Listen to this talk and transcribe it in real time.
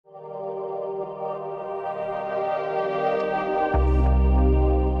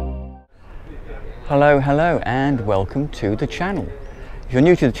Hello and welcome to the channel. If you're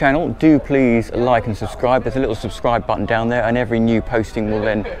new to the channel, do please like and subscribe. There's a little subscribe button down there and every new posting will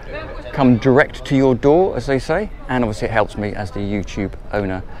then come direct to your door, as they say, and obviously it helps me as the YouTube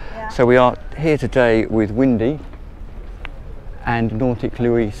owner. So we are here today with Windy and Nautic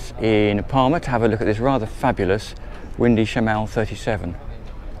Luis in Palma to have a look at this rather fabulous Windy Shamal 37.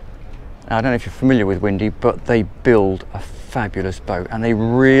 Now, I don't know if you're familiar with Windy, but they build a fabulous boat and they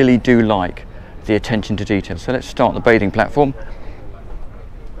really do like the attention to detail. So let's start the bathing platform.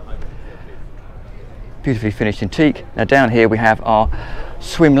 Beautifully finished in teak. Now down here we have our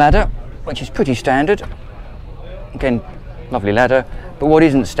swim ladder, which is pretty standard. Again, lovely ladder. But what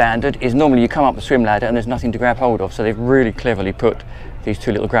isn't standard is normally you come up the swim ladder and there's nothing to grab hold of. So they've really cleverly put these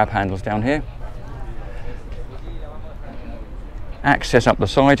two little grab handles down here. Access up the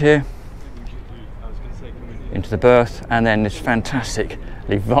side here into the berth, and then this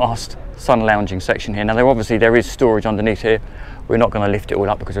fantastically vast sun lounging section here. Now there is storage underneath here. We're not going to lift it all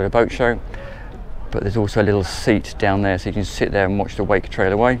up because of a boat show, but there's also a little seat down there so you can sit there and watch the wake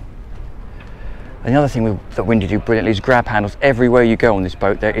trail away. And the other thing that Windy do brilliantly is grab handles. Everywhere you go on this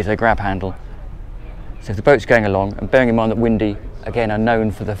boat there is a grab handle. So if the boat's going along, and bearing in mind that Windy again are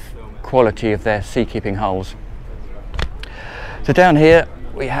known for the quality of their seakeeping hulls. So down here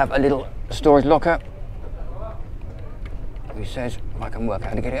we have a little storage locker. He says if I can work out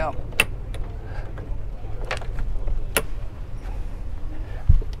how to get it up.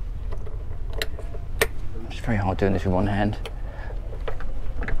 It's very hard doing this with one hand.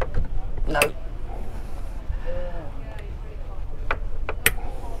 No.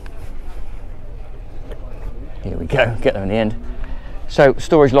 Here we go, get there in the end. So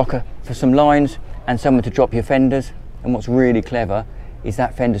storage locker for some lines and somewhere to drop your fenders. And what's really clever is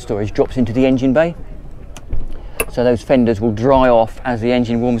that fender storage drops into the engine bay. So those fenders will dry off as the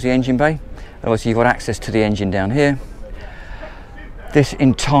engine warms the engine bay. And obviously you've got access to the engine down here. This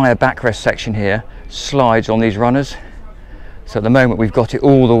entire backrest section here slides on these runners. So at the moment we've got it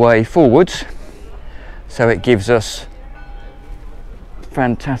all the way forwards. So it gives us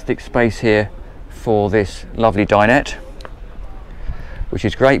fantastic space here for this lovely dinette, which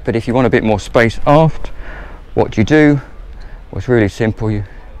is great. But if you want a bit more space aft, what do? Well, it's really simple. You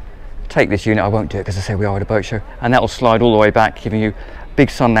take this unit, I won't do it because I say we are at a boat show, and that will slide all the way back, giving you big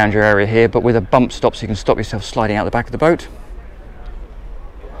sun lounger area here, but with a bump stop so you can stop yourself sliding out the back of the boat.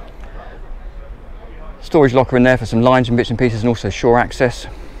 Storage locker in there for some lines and bits and pieces, and also shore access.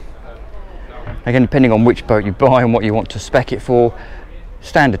 Again, depending on which boat you buy and what you want to spec it for,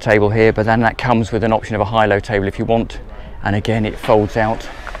 standard table here, but then that comes with an option of a high-low table if you want, and again it folds out,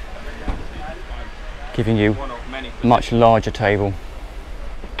 giving you a much larger table.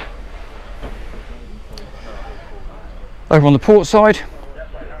 Over on the port side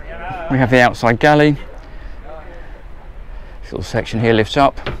we have the outside galley. This little section here lifts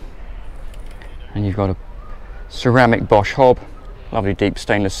up and you've got a ceramic Bosch hob, lovely deep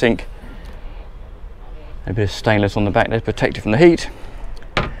stainless sink, a bit of stainless on the back there to protect it from the heat.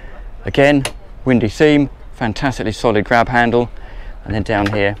 Again, Windy seam, fantastically solid grab handle, and then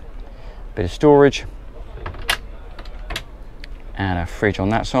down here a bit of storage and a fridge on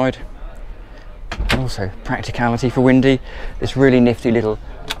that side. And also practicality for Windy, this really nifty little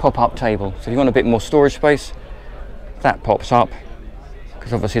pop-up table. So if you want a bit more storage space, that pops up,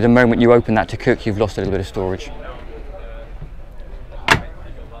 because obviously the moment you open that to cook, you've lost a little bit of storage.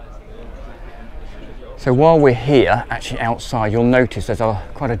 So while we're here, actually outside, you'll notice there's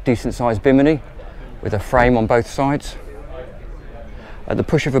quite a decent sized bimini with a frame on both sides. At the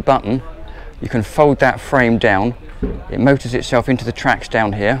push of a button, you can fold that frame down. It motors itself into the tracks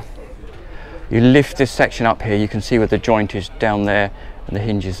down here. You lift this section up here, you can see where the joint is down there and the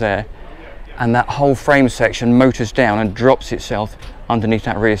hinge is there. And that whole frame section motors down and drops itself underneath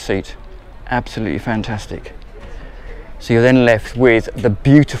that rear seat. Absolutely fantastic. So you're then left with the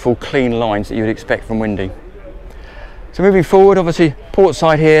beautiful clean lines that you would expect from Windy. So moving forward, obviously port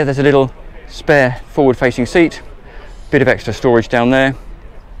side here, there's a little spare forward facing seat, bit of extra storage down there,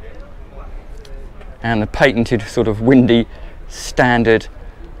 and the patented sort of Windy standard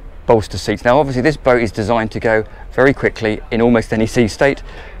bolster seats. Now obviously this boat is designed to go very quickly in almost any sea state,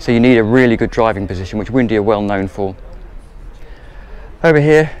 so you need a really good driving position, which Windy are well known for. Over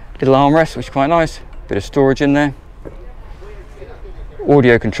here, little armrest, which is quite nice, bit of storage in there.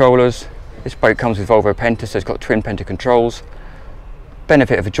 Audio controllers. This boat comes with Volvo Penta, so it's got twin Penta controls.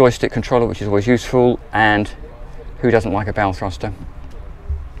 Benefit of a joystick controller, which is always useful, and who doesn't like a bow thruster?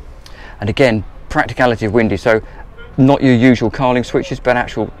 And again, practicality of Windy, so not your usual carling switches, but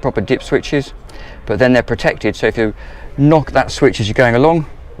actual proper dip switches, but then they're protected, so if you knock that switch as you're going along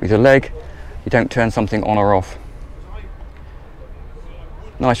with your leg, you don't turn something on or off.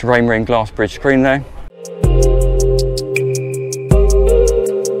 Nice rain marine glass bridge screen there.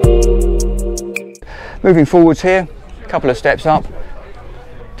 Moving forwards here, a couple of steps up,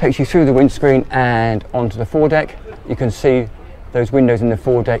 takes you through the windscreen and onto the foredeck. You can see those windows in the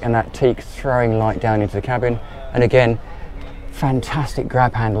foredeck and that teak throwing light down into the cabin. And again, fantastic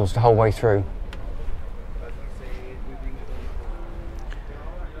grab handles the whole way through.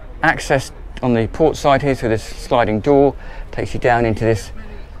 Access on the port side here through this sliding door takes you down into this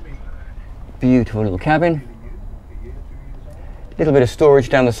beautiful little cabin. Little bit of storage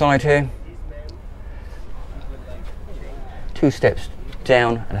down the side here. 2 steps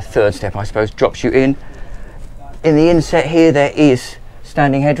down and a 3rd step, I suppose, drops you in. In the inset here there is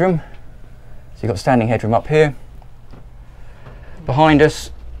standing headroom. So you've got standing headroom up here. Behind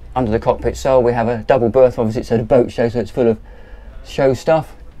us, under the cockpit cell, we have a double berth, obviously it's a boat show, so it's full of show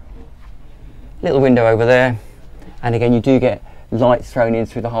stuff. Little window over there, and again you do get light thrown in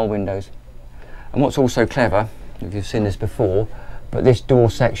through the whole windows. And what's also clever, if you've seen this before, but this door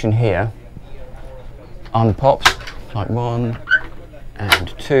section here unpops like 1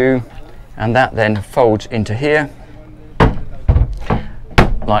 and 2, and that then folds into here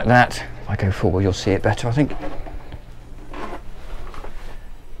like that. If I go forward you'll see it better, I think.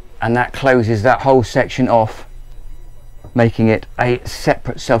 And that closes that whole section off, making it a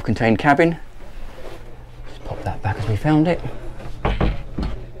separate self-contained cabin. Just pop that back as we found it.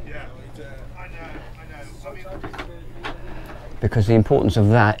 Because the importance of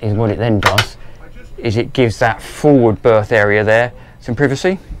that is what it then does is it gives that forward berth area there some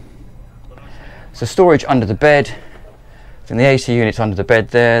privacy. So storage under the bed, then the AC units under the bed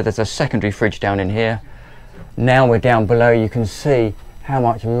there. There's a secondary fridge down in here. Now we're down below, you can see how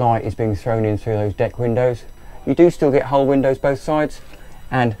much light is being thrown in through those deck windows. You do still get hull windows both sides,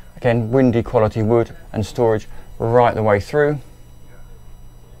 and again windy quality wood and storage right the way through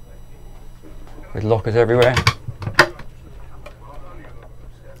with lockers everywhere.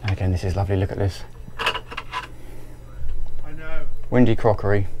 And again, this is lovely, look at this. Windy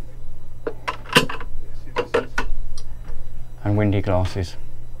crockery and windy glasses.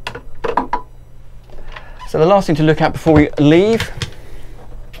 So the last thing to look at before we leave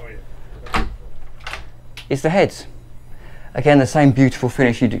is the heads. Again, the same beautiful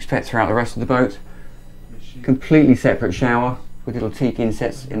finish you'd expect throughout the rest of the boat. Completely separate shower with little teak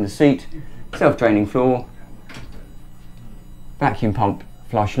insets in the seat, self-draining floor, vacuum pump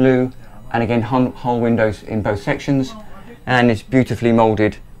flush loo, and again hull windows in both sections, and this beautifully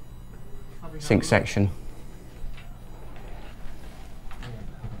moulded sink section.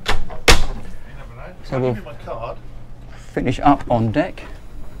 So we'll finish up on deck,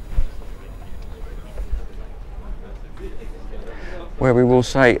 where we will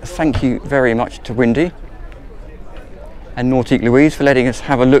say thank you very much to Windy and Nautique Louise for letting us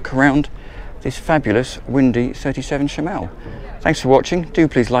have a look around this fabulous Windy 37 Shamal. Thanks for watching, do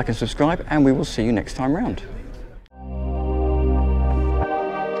please like and subscribe, and we will see you next time round.